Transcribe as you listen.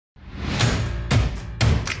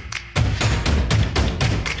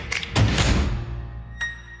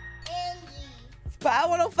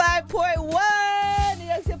105.1 New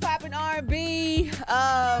York Hip Hop and R&B.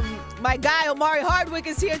 My guy Omari Hardwick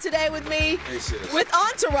is here today with me. Hey, sis. With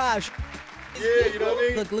Entourage. Yeah, you know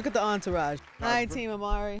what I mean? Look at the Entourage. Hi, Team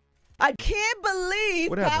Omari. I can't believe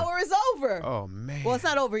What happened? Power is over. Oh, man. Well, it's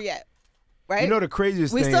not over yet, right? You know the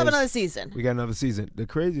craziest we thing still have is- another season. We got another season. The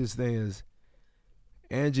craziest thing is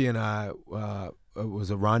Angie and I, it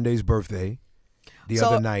was Aronde's birthday the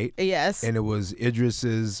other night. Yes. And it was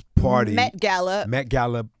Idris's party. Met Gala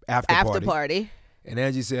after party. And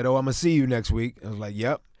Angie said, "Oh, I'm going to see you next week." I was like,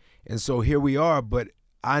 "Yep." And so here we are, but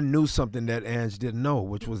I knew something that Angie didn't know,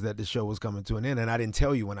 which was that the show was coming to an end. And I didn't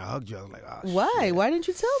tell you when I hugged you. I was like, "Oh, Why? shit." Why didn't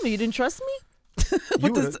you tell me? You didn't trust me?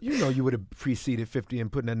 You would have preceded 50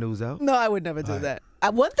 and putting that news out. No, I would never do that.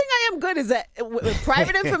 One thing I am good is that with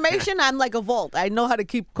private information, I'm like a vault. I know how to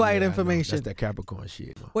keep quiet Yeah, I know. information. That's that Capricorn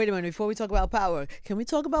shit. Wait a minute, before we talk about Power, can we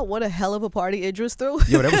talk about what a hell of a party Idris threw?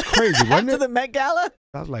 Yo, that was crazy, wasn't After it? the Met Gala?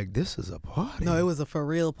 I was like, this is a party. No, it was a for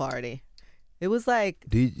real party. It was like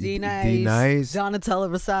D-Nice, D-Nice, Donatella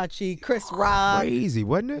Versace, Chris Rock, crazy,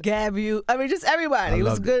 wasn't it? Gabu. I mean, just everybody. It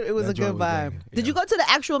was loved good. It was That a good joint was vibe. banging. Did Yeah. you go to the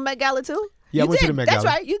actual Met Gala too? Yeah, you I went did. to the Met That's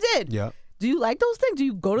Gala. right, you did. Yeah. Do you like those things? Do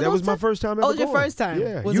you go to That those was my things? first time ever Oh, it was your going. first time?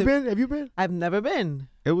 Yeah. Was You it- been? Have you been? I've never been.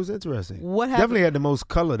 It was interesting. What happened? Definitely had the most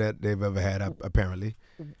color that they've ever had, apparently.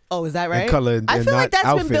 Oh, is that right? And color I and feel not like that's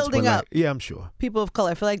outfits, been building but like- up. Yeah, I'm sure. People of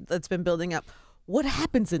color. I feel like that's been building up. What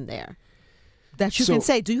happens in there that you So- can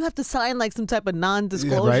say? Do you have to sign like some type of Yeah,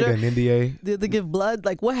 non-disclosure? right, an NDA. Did they give blood?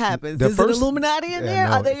 Like what happens? The Is first- it Illuminati in Yeah, there?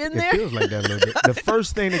 no, Are they in it there? feels like that a little bit. The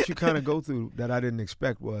first thing that you kind of go through that I didn't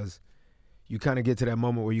expect was you kind of get to that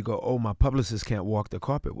moment where you go, oh, my publicist can't walk the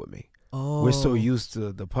carpet with me. Oh, We're so used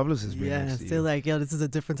to the publicist being yeah. next to Still you. like, yo, this is a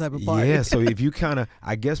different type of party. Yeah, so if you kind of,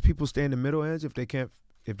 I guess people stay in the middle edge if they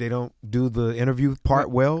don't do the interview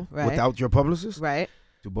part well Right. without your publicist. Right.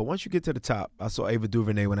 But once you get to the top, I saw Ava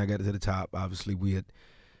DuVernay when I got to the top. Obviously, we had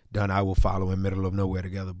done I Will Follow in Middle of Nowhere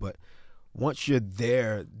together. But once you're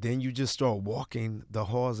there, then you just start walking the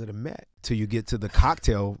halls of the Met till you get to the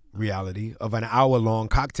cocktail reality of an hour-long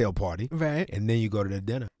cocktail party. Right. And then you go to the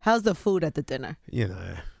dinner. How's the food at the dinner? You know,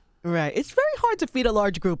 Right. It's very hard to feed a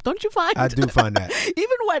large group, don't you find? I do find that.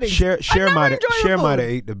 Even weddings. Cher I might never enjoy have the food.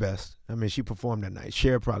 ate the best. I mean, she performed that night.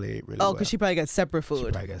 Cher probably ate really Oh, well. because she probably got separate She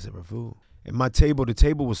food. probably got separate food. And the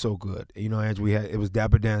table was so good. You know, Angie, it was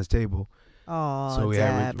Dapper Dan's table. Oh, So we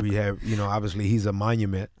Dab. had, you know, obviously he's a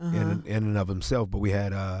monument in and of himself. But we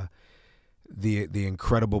had the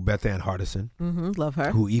incredible Beth Ann Hardison, Love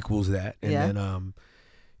her. who equals that. And Yeah. then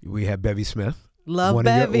we had Bevy Smith, Love one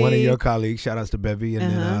Bevy. of your colleagues. Shout outs to Bevy,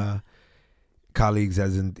 and then colleagues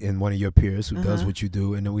as in one of your peers who does what you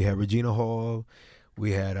do. And then we had Regina Hall.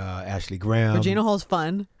 We had Ashley Graham, Regina Hall's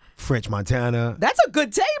fun. French Montana. That's a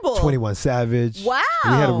good table. 21 Savage. Wow.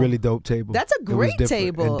 We had a really dope table. That's a It was great different.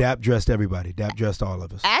 table. And Dap dressed everybody. Dap dressed all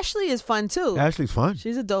of us. Ashley is fun too. Ashley's fun.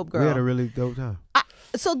 She's a dope girl. We had a really dope time.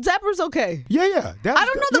 So Dapper's okay. Yeah. I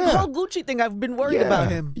don't know the whole Gucci thing. I've been worried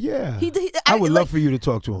about him. Yeah. I I would like, love for you to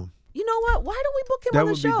talk to him. You know what? Why don't we book him That on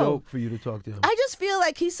the would show? be dope for you to talk to him. I just feel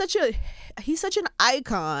like he's such an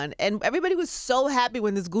icon, and everybody was so happy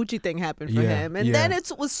when this Gucci thing happened for Yeah, him. And yeah. then it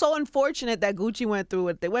was so unfortunate that Gucci went through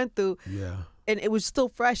what they went through, Yeah. and it was still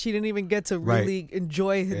fresh. He didn't even get to Right. really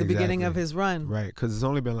enjoy the beginning of Exactly. his run. Right. Because it's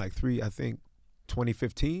only been like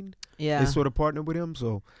 2015. Yeah, They sort of partnered with him.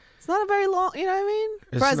 So it's not a very long. You know what I mean?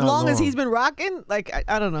 It's For as not long as long. he's been rocking, like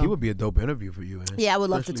I don't know. he would be a dope interview for you. Man. Yeah, I would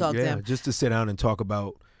love to talk to yeah, him. just to sit down and talk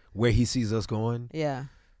about where he sees us going. Yeah.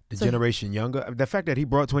 The So- generation younger. The fact that he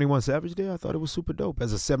brought 21 Savage there, I thought it was super dope.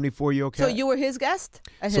 As a 74-year-old cat. So you were his guest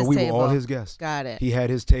at So his we table. were all his guests. Got it. He had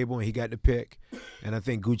his table and he got to pick. And I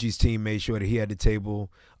think Gucci's team made sure that he had the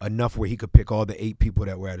table enough where he could pick all the 8 people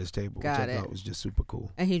that were at his table, Got which I it. thought was just super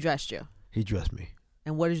cool. And he dressed you. He dressed me.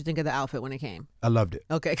 And what did you think of the outfit when it came? I loved it.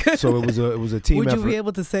 Okay, good. So it was a team Would effort. you be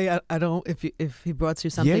able to say I don't if he brought you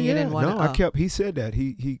something yeah. you didn't want No, to? he said that.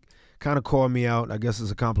 He kind of called me out, I guess as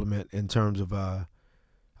a compliment in terms of I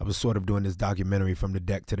was sort of doing this documentary from the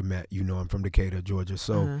deck to the Met. You know, I'm from Decatur, Georgia.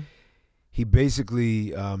 So he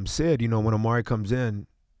basically said, you know, when Omari comes in,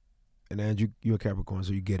 and Andrew, you're a Capricorn,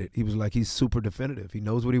 so you get it. He was like, he's super definitive. He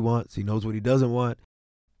knows what he wants. He knows what he doesn't want.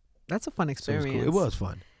 That's a fun So it was experience. cool. It was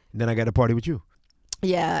fun. And then I got to party with you.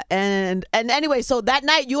 Yeah, and anyway, so that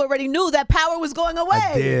night you already knew that Power was going away.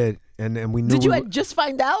 I did. And we knew. Did you we just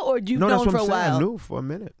find out, or you've no, known that's for what a I'm saying. while? I knew for a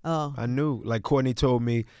minute. Oh, I knew. Like Courtney told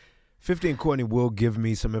me, 50 and Courtney will give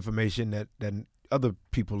me some information that other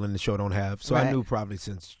people in the show don't have. So Right. I knew probably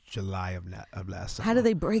since July of last summer. how do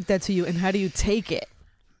they break that to you, and how do you take it?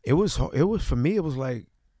 It was for me. It was like,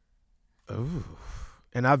 ooh.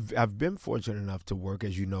 And I've been fortunate enough to work,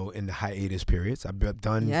 as you know, in the hiatus periods. I've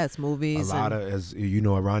done movies, a lot of, as you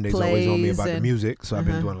know, Arande's always on me about the music, so I've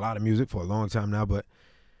been doing a lot of music for a long time now. But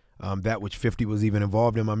that which 50 was even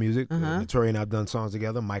involved in my music. Notori and I've done songs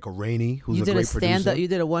together. Michael Rainey, who's a great producer. You did a stand-up. You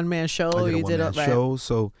did a one-man show. I did a one-man show.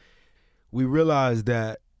 So we realized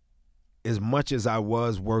that as much as I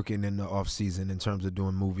was working in the off season in terms of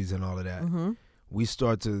doing movies and all of that, we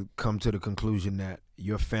start to come to the conclusion that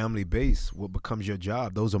your family base, what becomes your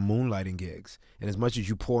job, those are moonlighting gigs. And as much as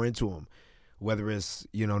you pour into them, whether it's,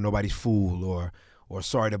 you know, Nobody's Fool or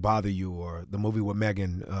Sorry to Bother You or the movie with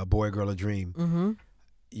Megan, Boy, Girl, A Dream,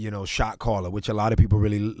 you know, Shot Caller, which a lot of people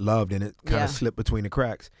really loved, and it kind of slipped between the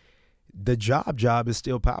cracks. The job is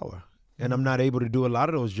still Power. And I'm not able to do a lot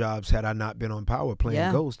of those jobs had I not been on Power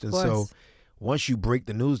playing Ghost. And so once you break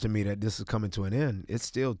the news to me that this is coming to an end, it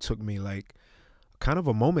still took me like kind of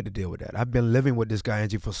a moment to deal with that. I've been living with this guy,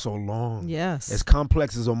 Angie, for so long. Yes. As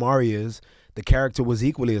complex as Omari is, the character was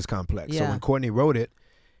equally as complex. So when Courtney wrote it,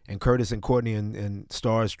 and Curtis and Courtney and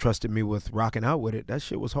Starz trusted me with rocking out with it, that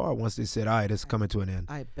shit was hard once they said, all right, it's coming to an end.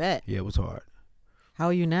 I bet. Yeah, it was hard. How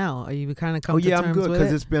are you now? Are you kind of come to terms with it? I'm good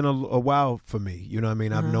because it's been a while for me. You know what I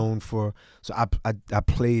mean? I've known so I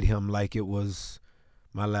played him like it was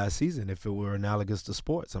my last season. If it were analogous to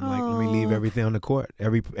sports, I'm like, let me leave everything on the court.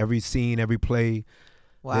 Every scene, every play,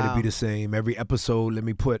 let it be the same. Every episode, let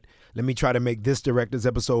me try to make this director's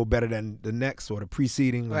episode better than the next or the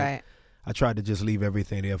preceding. Like, I tried to just leave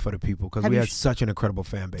everything there for the people because we had such an incredible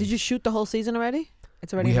fan base. Did you shoot the whole season already?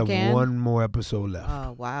 It's already in the can? We have one more episode left.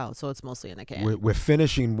 Oh, wow. So it's mostly in the can. We're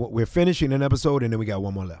finishing an episode, and then we got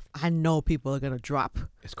one more left. I know people are going to drop.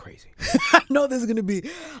 It's crazy. I know there's going to be.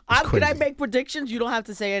 Can I make predictions? You don't have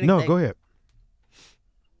to say anything. No, go ahead.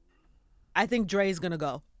 I think Dre's going to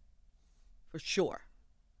go. For sure.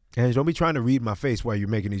 And don't be trying to read my face while you're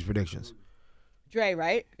making these predictions. Dre,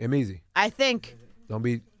 right? I'm easy. I think. Don't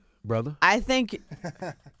be, brother. I think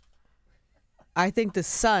the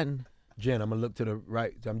son. Jen, I'm going to look to the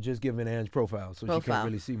right. I'm just giving Ange's profile, so she can't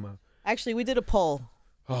really see my. Actually, we did a poll.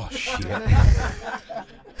 Oh, shit.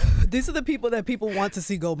 These are the people that people want to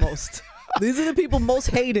see go most. These are the people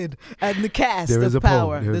most hated in the cast of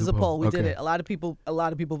Power. There's a poll. We did it. A lot of people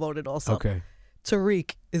voted also. Okay.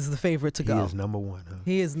 Tariq is the favorite to go. He is number one, huh?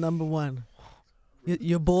 He is number one.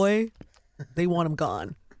 Your boy, they want him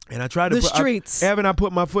gone. And I tried to streets. Haven't I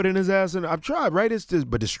put my foot in his ass? And I've tried, right?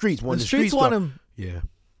 But the streets want the streets want him. Yeah,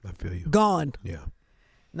 I feel you. Gone. Yeah.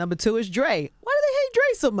 Number 2 is Dre. Why do they hate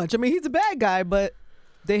Dre so much? I mean, he's a bad guy, but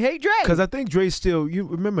they hate Dre. Because I think Dre's still. You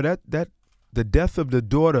remember that the death of the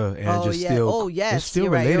daughter, and it's still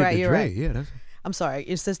related to Dre. Right. Yeah, that's. I'm sorry.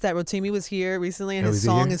 It's just that Rotimi was here recently, and his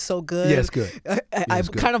song is so good. Yeah, it's good. I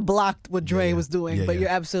kind of blocked what Dre was doing, but you're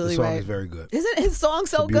absolutely right. The song is very good. Isn't his song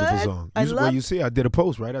so good? Beautiful song. Well, you see, I did a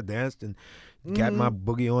post, right? I danced and got my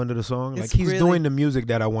boogie onto the song. Like he's doing the music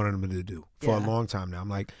that I wanted him to do for a long time now. I'm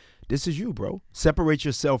like, this is you, bro. Separate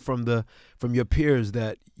yourself from your peers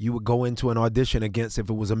that you would go into an audition against if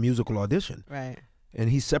it was a musical audition. Right. And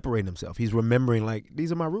he's separating himself. He's remembering, like,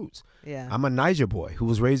 these are my roots. Yeah. I'm a Niger boy who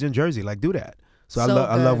was raised in Jersey. Like, do that. So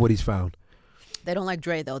I love what he's found. They don't like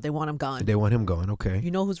Dre, though. They want him gone. They want him gone. Okay.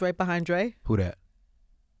 You know who's right behind Dre? Who that?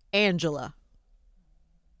 Angela.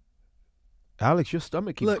 Alex, your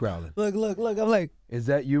stomach keeps growling. Look. I'm like. Is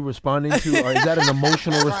that you responding to, or is that an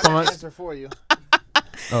emotional response? Answer for you.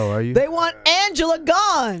 Oh, are you? They want Angela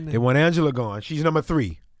gone. They want Angela gone. She's number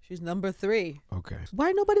 3. She's number 3. Okay.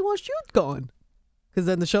 Why nobody wants you gone? Because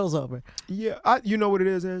then the show's over. Yeah, you know what it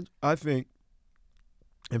is, Ange? I think,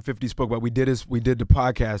 and 50 spoke about, we did the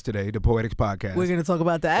podcast today, the Poetics podcast. We're going to talk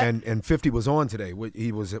about that. And 50 was on today.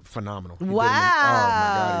 He was phenomenal. Wow. Oh, my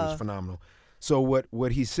God, he was phenomenal. So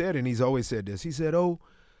what he said, and he's always said this, he said,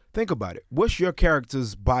 think about it. What's your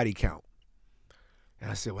character's body count? And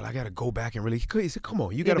I said, well, I got to go back and really, he said, come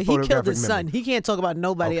on, you got a photographic he killed his memory. son. He can't talk about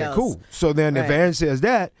nobody else. Okay, cool. So then if Ange says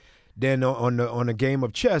that, then on a game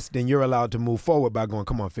of chess, then you're allowed to move forward by going,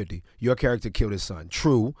 come on, 50. Your character killed his son.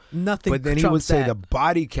 True. Nothing. But then he would say the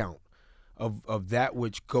body count of that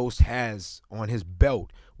which Ghost has on his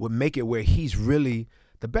belt would make it where he's really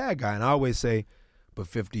the bad guy. And I always say, but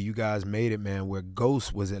 50, you guys made it, man, where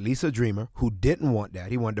Ghost was at least a dreamer who didn't want that.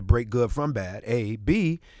 He wanted to break good from bad. A.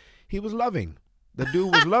 B, he was loving. The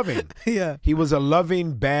dude was loving. Yeah. He was a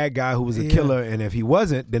loving bad guy who was a killer. And if he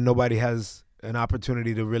wasn't, then nobody has an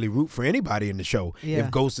opportunity to really root for anybody in the show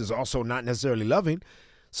if Ghost is also not necessarily loving.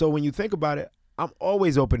 So when you think about it, I'm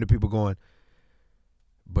always open to people going,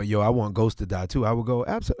 but I want Ghost to die too. I would go,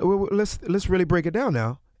 absolutely. Let's really break it down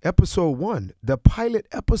now. Episode 1, the pilot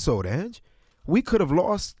episode, Ange. We could have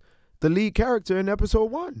lost the lead character in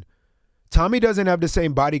episode 1 Tommy doesn't have the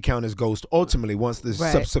same body count as Ghost. Ultimately, once the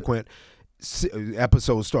subsequent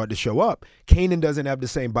episodes start to show up, Kanan doesn't have the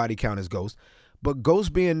same body count as Ghost. But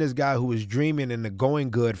Ghost being this guy who is dreaming and the going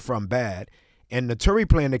good from bad, and Naturi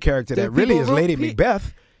playing the character that really is Lady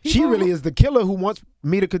Macbeth. She really is the killer who wants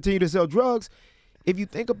me to continue to sell drugs. If you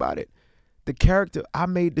think about it, the character, I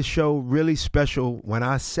made the show really special when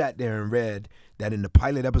I sat there and read that in the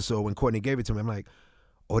pilot episode when Courtney gave it to me. I'm like,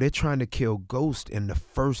 oh, they're trying to kill Ghost in the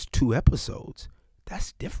first 2 episodes.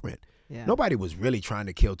 That's different. Yeah. Nobody was really trying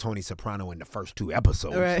to kill Tony Soprano in the first 2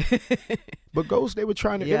 episodes. Right. But Ghost, they were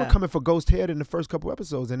they were coming for Ghost head in the first couple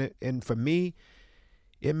episodes. And for me,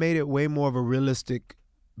 it made it way more of a realistic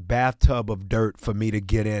bathtub of dirt for me to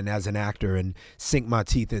get in as an actor and sink my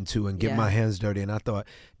teeth into and get my hands dirty. And I thought,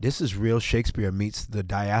 this is real Shakespeare meets the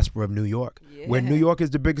diaspora of New York, where New York is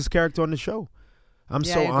the biggest character on the show. I'm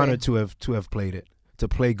so honored to have played it, to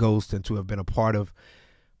play Ghost and to have been a part of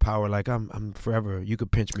Power. Like I'm forever. You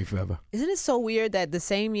could pinch me forever. Isn't it so weird that the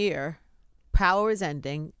same year Power is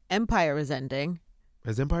ending, Empire is ending.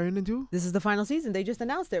 Is Empire ending too? This is the final season. They just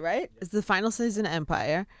announced it, right? It's the final season of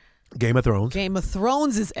Empire. Game of Thrones. Game of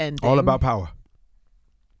Thrones is ending. All about power.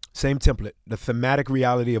 Same template. The thematic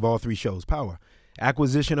reality of all 3 shows. Power.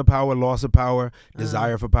 Acquisition of power, loss of power,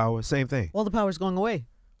 desire for power. Same thing. All the power's going away.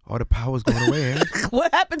 All the power's going away, Ange.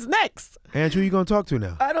 What happens next? Ange, who are you going to talk to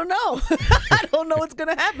now? I don't know. I don't know what's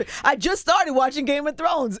going to happen. I just started watching Game of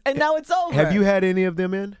Thrones, and now it's over. Have you had any of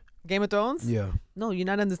them in? Game of Thrones? Yeah. No, you're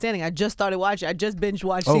not understanding. I just started watching. I just binge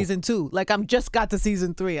watched season 2. Like I'm just got to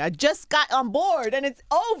season 3. I just got on board and it's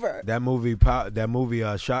over. That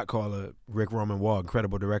movie, Shot Caller, Rick Roman Wall,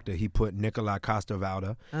 incredible director. He put Nikolai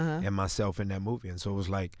Coster-Waldau and myself in that movie, and so it was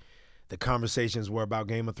like the conversations were about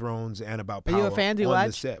Game of Thrones and about power. Are you a fan? Do you watch?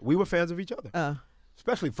 The set. We were fans of each other.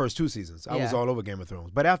 Especially first 2 seasons. I was all over Game of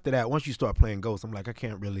Thrones. But after that, once you start playing Ghost, I'm like, I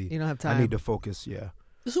can't really. You don't have time. I need to focus. Yeah.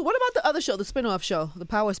 So what about the other show, the spinoff show, the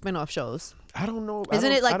Power spinoff shows? I don't know.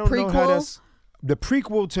 Isn't it like prequel? The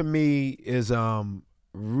prequel to me is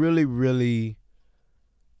really, really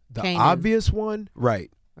the Kanan. Obvious one.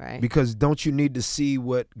 Right. Right. Because don't you need to see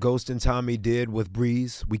what Ghost and Tommy did with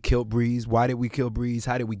Breeze? We killed Breeze. Why did we kill Breeze?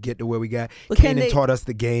 How did we get to where we got? Kanan taught us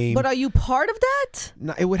the game. But are you part of that?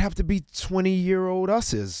 No, it would have to be 20-year-old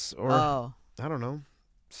us's or I don't know,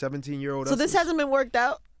 17-year-old So us's. this hasn't been worked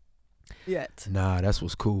out yet? Nah, that's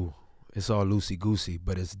what's cool. It's all loosey-goosey,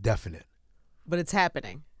 but it's definite. But it's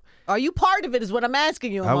happening. Are you part of it is what I'm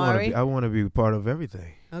asking you, Omari. I want to be part of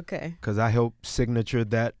everything. Okay. Because I help signature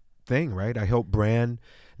that thing, right? I help brand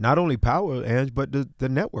not only Power, Ange, but the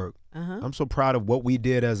network. I'm so proud of what we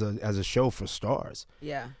did as a show for Starz.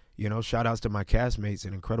 Yeah. You know, shout outs to my castmates,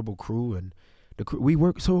 an incredible crew, and the crew, we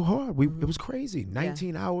worked so hard. It was crazy.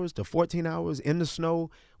 19 hours to 14 hours in the snow.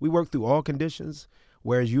 We worked through all conditions.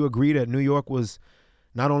 Whereas you agree that New York was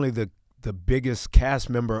not only the biggest cast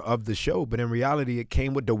member of the show, but in reality, it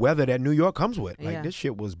came with the weather that New York comes with. Like, this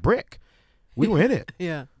shit was brick. We were in it.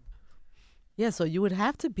 Yeah. Yeah, so you would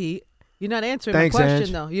have to be. You're not answering my question,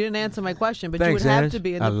 Ange. Though. You didn't answer my question, but you would have to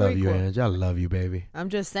be in the prequel. I love you, Ange. I love you, baby. I'm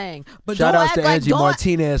just saying. But shout outs to Angie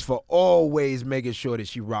Martinez for always making sure that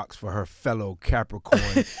she rocks for her fellow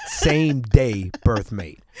Capricorn same day birth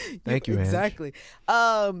mate. Thank you, Ange. Exactly.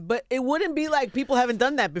 But it wouldn't be like people haven't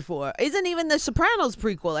done that before. Isn't even the Sopranos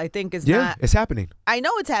prequel, I think, is not. Yeah, it's happening. I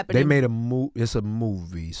know it's happening. They made it's a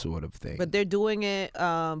movie sort of thing. But they're doing it,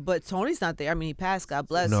 but Tony's not there. I mean, he passed, God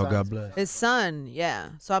bless. No, God bless. His son, yeah.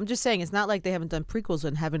 So I'm just saying, it's not like they haven't done prequels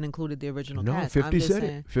and haven't included the original cast. 50 said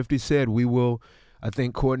it. 50 said we will. I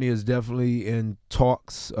think Courtney is definitely in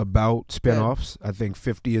talks about spinoffs. I think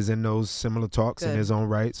 50 is in those similar talks in his own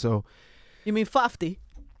right. So, you mean FOFTY?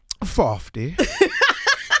 FOFTY.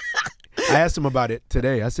 I asked him about it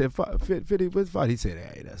today. I said, 50, what's FOFTY? He said,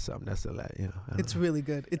 hey, that's something. That's a lot, you know. It's really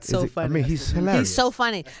good. It's so funny. I mean, he's hilarious. He's so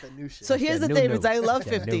funny. So here's the thing, because I love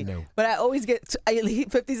 50, but I always get,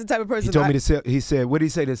 50's the type of person. He told me to say, he said, what did he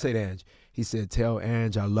say to Ange? He said, tell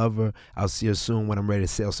Ange I love her. I'll see her soon when I'm ready to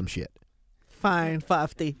sell some shit. Fine,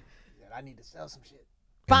 FOFTY. I need to sell some shit.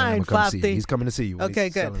 Fine, FOFTY. He's coming to see you. Okay,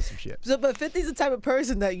 good. Selling some shit. So, but 50's the type of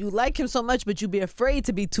person that you like him so much, but you'd be afraid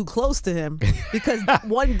to be too close to him because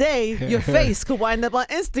one day your face could wind up on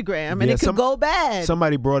Instagram and it could go bad.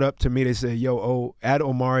 Somebody brought up to me, they said, yo, at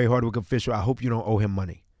Omari Hardwick Official, I hope you don't owe him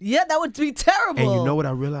money. Yeah, that would be terrible. And you know what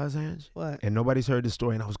I realized, Ange? What? And nobody's heard this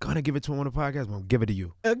story, and I was going to give it to him on the podcast, but I'm going to give it to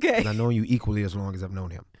you. Okay. And I've known you equally as long as I've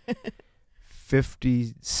known him.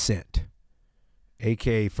 50 Cent,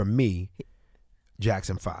 a.k.a. for me,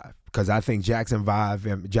 Jackson 5. Because I think Jackson 5,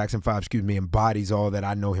 embodies all that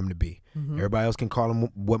I know him to be. Everybody else can call him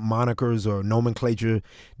what monikers or nomenclature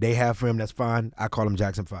they have for him. That's fine. I call him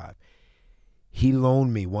Jackson 5. He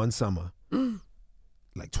loaned me one summer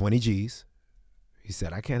like 20 G's. He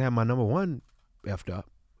said, I can't have my number one effed up.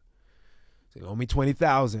 So he loaned me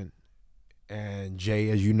 20,000. And Jay,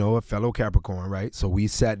 as you know, a fellow Capricorn, right? So we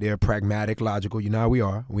sat there, pragmatic, logical. You know how we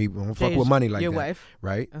are. We don't fuck with money like your that. Your wife.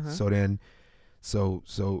 Right? So then, so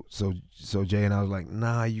Jay and I was like,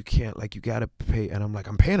 nah, you can't. Like, you got to pay. And I'm like,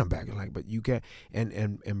 I'm paying him back. And like, but you can't.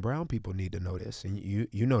 And brown people need to know this. And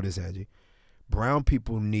you know this, Angie. Brown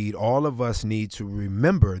people all of us need to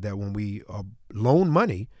remember that when we loan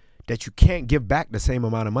money, that you can't give back the same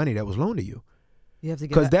amount of money that was loaned to you. You have to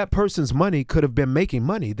give because that person's money could have been making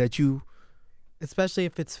money that you. Especially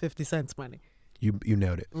if it's 50 cents money. You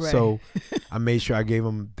nailed it. Right. So I made sure I gave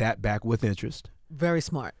him that back with interest. Very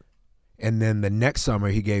smart. And then the next summer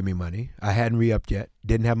he gave me money. I hadn't re-upped yet.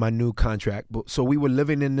 Didn't have my new contract. So we were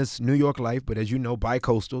living in this New York life, but as you know,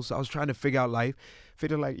 bi-coastal. So I was trying to figure out life.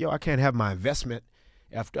 Figured like, yo, I can't have my investment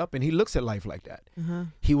effed up. And he looks at life like that.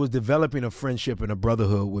 He was developing a friendship and a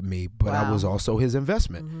brotherhood with me, but I was also his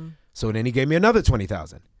investment. So then he gave me another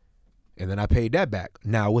 $20,000. And then I paid that back.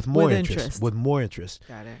 Now with more interest. With more interest.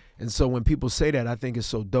 Got it. And so when people say that, I think it's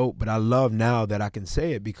so dope. But I love now that I can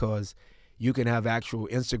say it because you can have actual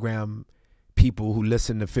Instagram people who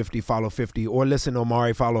listen to 50, follow 50, or listen to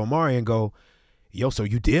Omari, follow Omari, and go, yo, so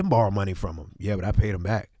you did borrow money from him. Yeah, but I paid him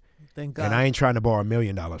back. Thank God. And I ain't trying to borrow $1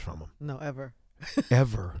 million from him. No, ever.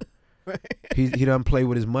 Ever. Right. He doesn't play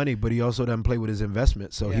with his money, but he also doesn't play with his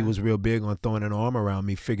investment. So he was real big on throwing an arm around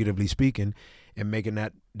me, figuratively speaking, and making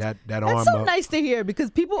that arm That's so up. Nice to hear because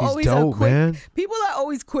people He's always dope, are quick. Man. People are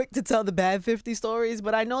always quick to tell the bad 50 stories,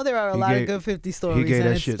 but I know there are a lot of good 50 stories. He gave and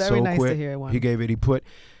that it's shit very so nice quick. To hear one. He gave it. He put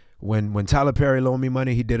when Tyler Perry loaned me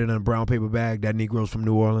money, he did it in a brown paper bag. That Negro's from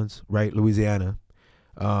New Orleans, right, Louisiana.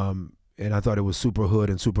 And I thought it was super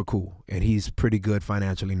hood and super cool. And he's pretty good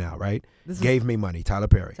financially now, right? Gave me money, Tyler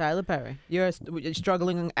Perry. Tyler Perry. You're a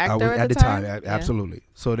struggling actor at the time? Yeah. Absolutely.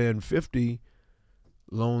 So then 50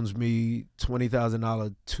 loans me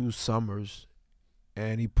 $20,000 2 summers,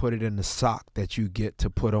 and he put it in the sock that you get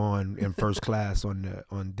to put on in first class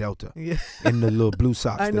on Delta. Yeah. In the little blue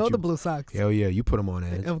socks. I know the blue socks. Hell yeah, you put them on,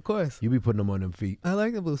 Edge. Of course. You be putting them on them feet. I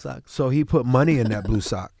like the blue socks. So he put money in that blue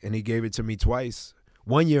sock, and he gave it to me twice.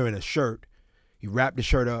 One year in a shirt. He wrapped the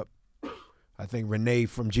shirt up. I think Renee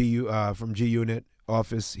from G Unit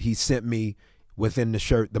office, he sent me within the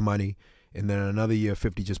shirt the money. And then another year,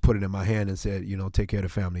 50 just put it in my hand and said, take care of the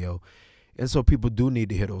family, yo. And so people do need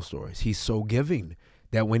to hear those stories. He's so giving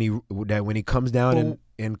that when he comes down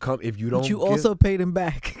and come, if you don't, but you also paid him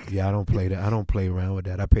back. Yeah, I don't play that. I don't play around with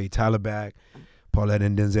that. I paid Tyler back. Paulette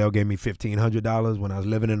and Denzel gave me $1,500 when I was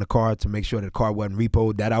living in the car to make sure the car wasn't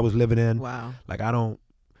repoed that I was living in. Wow. Like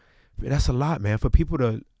that's a lot, man. For people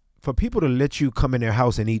to let you come in their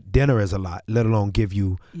house and eat dinner is a lot, let alone give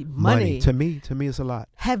you money. To me, it's a lot.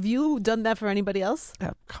 Have you done that for anybody else?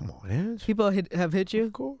 Come on, man. People have hit you?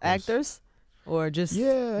 Of course. Actors? Or just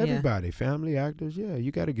everybody, family, actors. Yeah,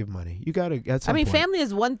 you got to give money. You got to. At some point. Family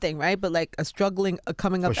is one thing, right? But like a struggling,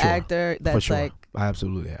 coming up actor that's like I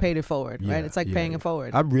absolutely have. Paid it forward, right? It's like paying it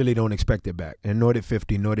forward. I really don't expect it back, and nor did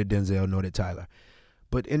 50, nor did Denzel, nor did Tyler.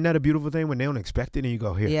 But isn't that a beautiful thing when they don't expect it and you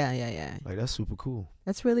go here? Yeah. Like that's super cool.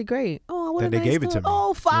 That's really great. Oh, what that a they gave it to me.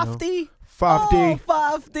 Oh, FOFTY. FOFTY.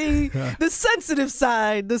 Oh, FOFTY. The sensitive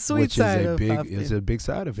side, the sweet side of FOFTY. It's a big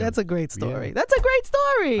side of it. That's a great story. Yeah. That's a great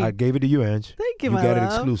story. I gave it to you, Ange. Thank you, You got love.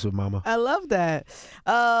 it exclusive, mama. I love that.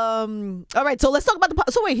 All right, so let's talk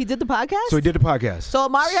about so wait, he did the podcast? So he did the podcast. So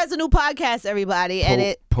Omari has a new podcast, everybody.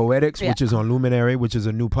 And Poetics, which is on Luminary, which is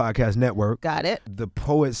a new podcast network. Got it. The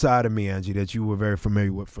poet side of me, Angie, that you were very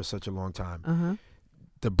familiar with for such a long time.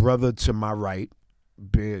 The brother to my right,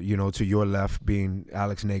 to your left being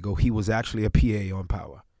Alex Nago, he was actually a PA on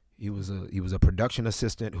Power. He was a production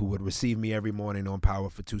assistant who would receive me every morning on Power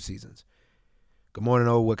for 2 seasons. Good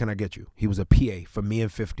morning, what can I get you? He was a PA for me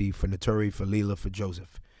and 50, for Naturi, for Leela, for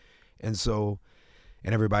Joseph. And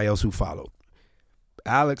everybody else who followed.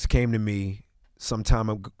 Alex came to me some time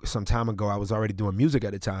ago. I was already doing music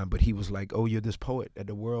at the time, but he was like, oh, you're this poet that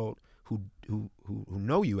the world who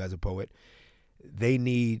know you as a poet, they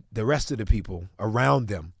need the rest of the people around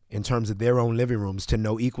them in terms of their own living rooms to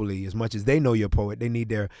know equally as much as they know you're a poet. They need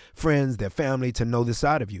their friends, their family to know this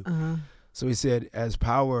side of you. So he said, as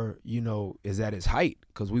Power, is at its height,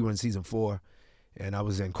 because we were in season 4, and I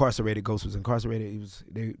was incarcerated. Ghost was incarcerated.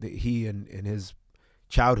 He and his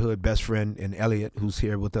childhood best friend, and Elliot, who's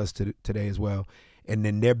here with us today as well, and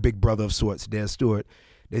then their big brother of sorts, Dan Stewart.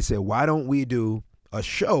 They said, why don't we do a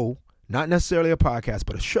show, not necessarily a podcast,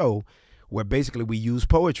 but a show where basically we use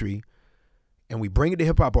poetry and we bring it to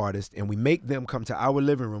hip hop artists, and we make them come to our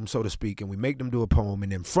living room, so to speak, and we make them do a poem,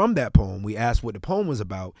 and then from that poem, we ask what the poem was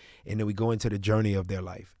about, and then we go into the journey of their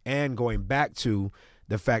life. And going back to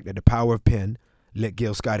the fact that the power of pen, let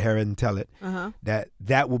Gil Scott-Heron tell it,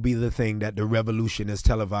 that will be the thing that the revolution is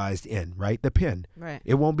televised in, right? The pen. Right.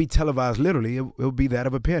 It won't be televised literally. It'll be that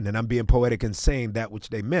of a pen, and I'm being poetic and saying that which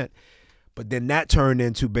they meant. But then that turned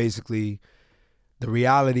into basically the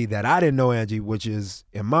reality that I didn't know, Angie, which is,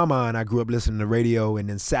 in my mind, I grew up listening to radio and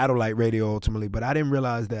then satellite radio ultimately, but I didn't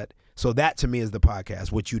realize that. So that to me is the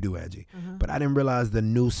podcast, what you do, Angie. But I didn't realize the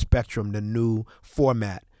new spectrum, the new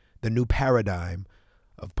format, the new paradigm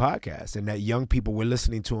of podcasts, and that young people were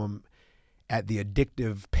listening to them at the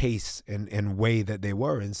addictive pace and way that they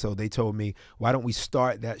were. And so they told me, why don't we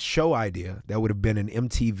start that show idea that would have been an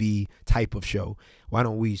MTV type of show? Why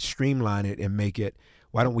don't we streamline it and make it,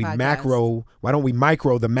 why don't we micro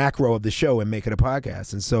the macro of the show and make it a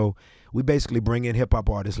podcast? And so we basically bring in hip hop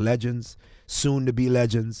artists, legends, soon to be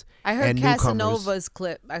legends. I heard and Casanova's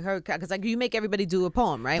clip. I heard, because like you make everybody do a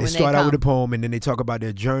poem, right? They start out with a poem and then they talk about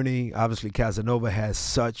their journey. Obviously, Casanova has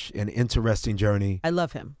such an interesting journey. I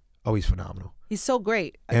love him. Oh, he's phenomenal. He's so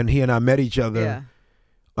great. And he and I met each other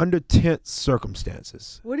under tense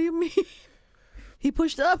circumstances. What do you mean? He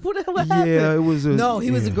pushed up? What happened? Yeah, it was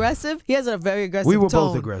he was aggressive? He has a very aggressive tone. We were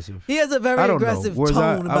both aggressive. He has a very aggressive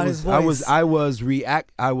tone about his voice. I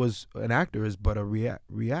was an actor is but a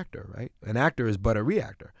reactor, right? An actor is but a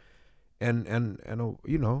reactor. And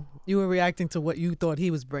you know. You were reacting to what you thought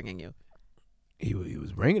he was bringing you. He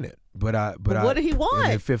was bringing it. But what did he want?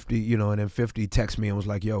 And then 50, and then 50 texted me and was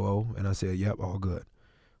like, yo, oh, and I said, yep, all good.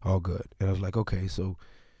 All good. And I was like, okay, so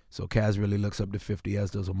Kaz really looks up to 50,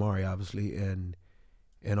 as does Omari, obviously,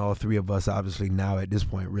 and all three of us, obviously, now at this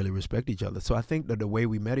point, really respect each other. So I think that the way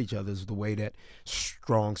we met each other is the way that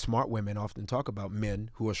strong, smart women often talk about men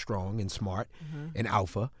who are strong and smart and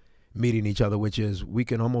alpha meeting each other, which is we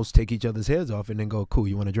can almost take each other's heads off and then go, cool,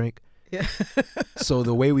 you want a drink? Yeah. So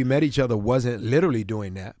the way we met each other wasn't literally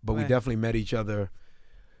doing that, but we definitely met each other.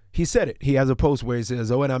 He said it. He has a post where he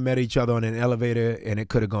says, oh, and I met each other on an elevator and it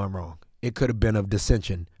could have gone wrong. It could have been of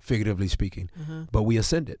dissension, figuratively speaking, but we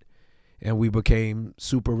ascended. And we became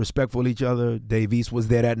super respectful of each other. Dave East was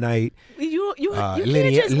there that night. You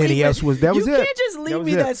Lenny S was. That was it. You can't just leave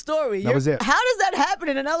me that story. That was it. How does that happen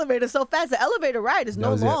in an elevator so fast? The elevator ride is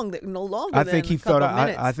no longer. I think he felt.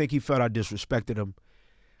 I think he felt I disrespected him,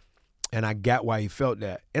 and I got why he felt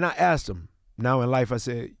that. And I asked him. Now in life, I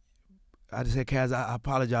said, Kaz, I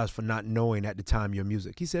apologize for not knowing at the time your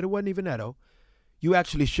music. He said it wasn't even that. Oh, you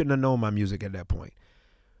actually shouldn't have known my music at that point.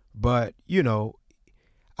 But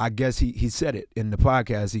I guess he said it in the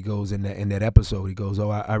podcast. He goes in that episode. He goes, "Oh,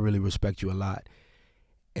 I really respect you a lot."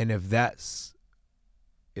 And if that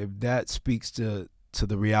speaks to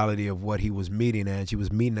the reality of what he was meeting, and she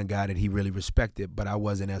was meeting a guy that he really respected, but I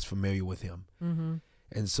wasn't as familiar with him,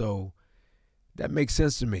 and so that makes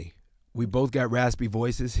sense to me. We both got raspy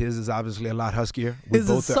voices. His is obviously a lot huskier. His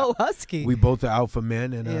is so husky. We both are alpha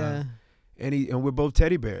men, and and we're both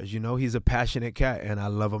teddy bears. He's a passionate cat, and I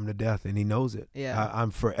love him to death, and he knows it. Yeah. I'm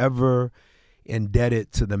forever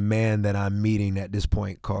indebted to the man that I'm meeting at this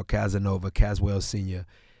point, called Casanova, Caswell Sr.,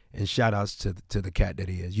 and shout outs to the cat that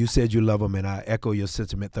he is. You said you love him, and I echo your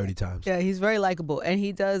sentiment 30 times. Yeah, he's very likable, and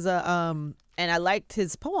he does and I liked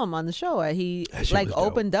his poem on the show. He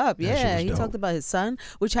opened up. Yeah, he talked about his son,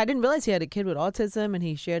 which I didn't realize he had a kid with autism, and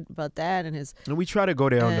he shared about that and his. And we try to go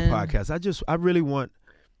there on the podcast. I really want.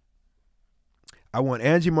 I want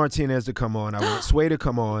Angie Martinez to come on. I want Sway to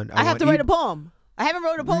come on. I have to write a poem. I haven't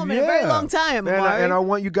wrote a poem in a very long time, Omari. And I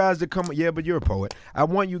want you guys to come. Yeah, but you're a poet. I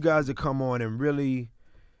want you guys to come on and really,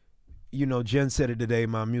 Jen said it today,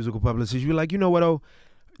 my musical publicist. You're like, you know what,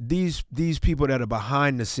 these people that are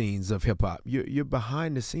behind the scenes of hip hop, you're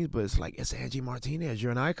behind the scenes, but it's like, it's Angie Martinez.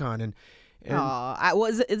 You're an icon. And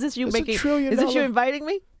is this you making? Is this you inviting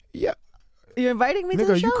me? Yeah. You're inviting me to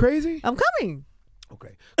the show? Are you crazy? I'm coming.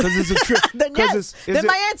 Okay, because it's a trip. Then yes. Then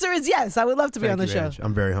my answer is yes. I would love to be on the show. Ange.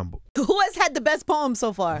 I'm very humble. Who has had the best poem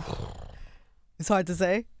so far? It's hard to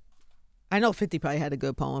say. I know 50 probably had a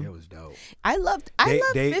good poem. It was dope. I loved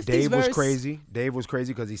 50's Dave verse. was crazy. Dave was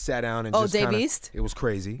crazy because he sat down and Dave East? It was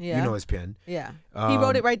crazy. Yeah. You know his pen. Yeah. He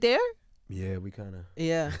wrote it right there? Yeah, we kind of.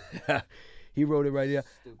 Yeah. He wrote it right there.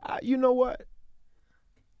 You know what?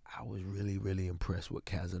 I was really, really impressed with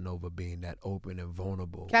Casanova being that open and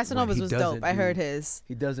vulnerable. Casanova's was dope. I heard his.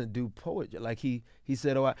 He doesn't do poetry. Like he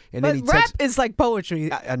said, but rap is like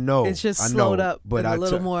poetry. I know. It's just slowed up, but a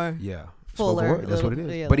little more fuller. That's what it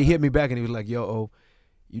is. But he hit me back and he was like, yo,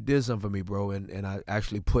 you did something for me, bro. And I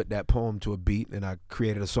actually put that poem to a beat and I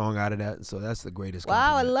created a song out of that. And so that's the greatest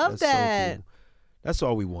compliment. Wow, I love that. So cool. That's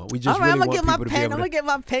all we want. We just all right, really I'm want people to be able to... I'm going to get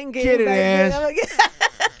my pen game Get it, back.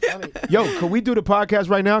 Yo, could we do the podcast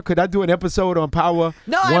right now? Could I do an episode on Power?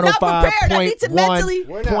 No, I'm not prepared. I need to mentally.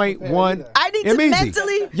 I need to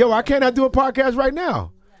mentally. Yo, I cannot do a podcast right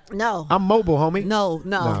now. No. I'm mobile, homie. No.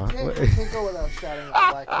 Can't go without shouting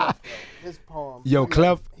out Clef, his poem. Yo,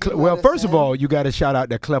 Clef. Well, first of all, you got to shout out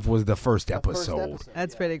that Clef was the first episode.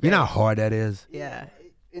 That's pretty good. You know how hard that is? Yeah.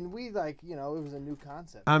 And we it was a new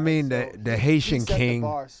concept. I mean, the Haitian King,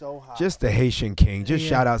 so just the Haitian King. Just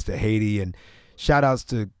shout outs to Haiti and shout outs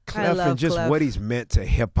to Clef and just Clef. what he's meant to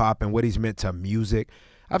hip hop and what he's meant to music.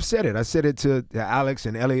 I've said it. I said it to Alex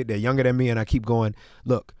and Elliot. They're younger than me, and I keep going.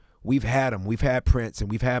 Look, we've had them. We've had Prince and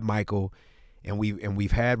we've had Michael, and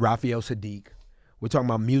we've had Raphael Sadiq. We're talking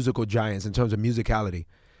about musical giants in terms of musicality.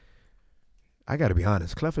 I got to be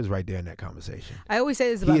honest. Clef is right there in that conversation. I always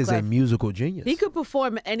say this about Clef. He is a musical genius. He could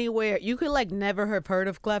perform anywhere. You could never have heard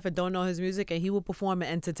of Clef and don't know his music, and he will perform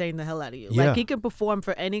and entertain the hell out of you. Yeah. He can perform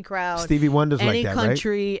for any crowd. Stevie Wonder's any like that,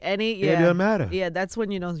 country, right? It doesn't matter. Yeah, that's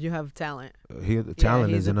when you know you have talent. The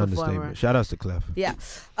talent is an understatement. Shout outs to Clef. Yeah.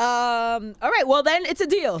 All right. Well, then it's a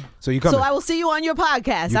deal. So you coming? So I will see you on your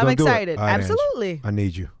podcast. I'm excited. Right, absolutely. Ange, I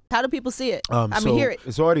need you. How do people see it? So hear it.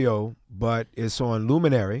 It's audio, but it's on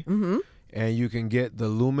Luminary. Mm-hmm. And you can get the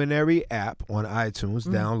Luminary app on iTunes.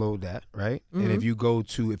 Download that, right? And if you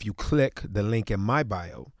click the link in my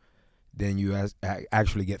bio, then you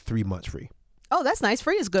actually get 3 months free. Oh, that's nice.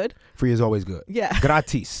 Free is good. Free is always good. Yeah.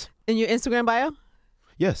 Gratis. In your Instagram bio?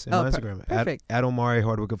 Yes, in my Instagram. Perfect. At Omari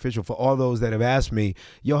Hardwick Official. For all those that have asked me,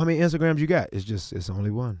 yo, how many Instagrams you got? It's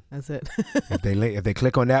only one. That's it. If they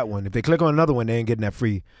click on that one, if they click on another one, they ain't getting that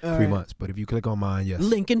free 3 months. But if you click on mine, yes.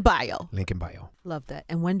 Link in bio. Love that.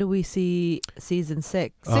 And when do we see season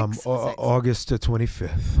 6? August the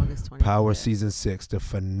 25th. August 25th. Power season 6, the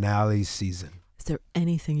finale season. Is there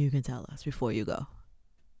anything you can tell us before you go?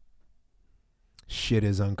 Shit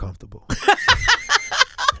is uncomfortable.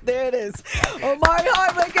 There it is. Omari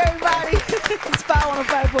Hardwick, everybody. It's Power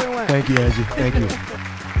 105.1. Thank you, Angie. Thank you.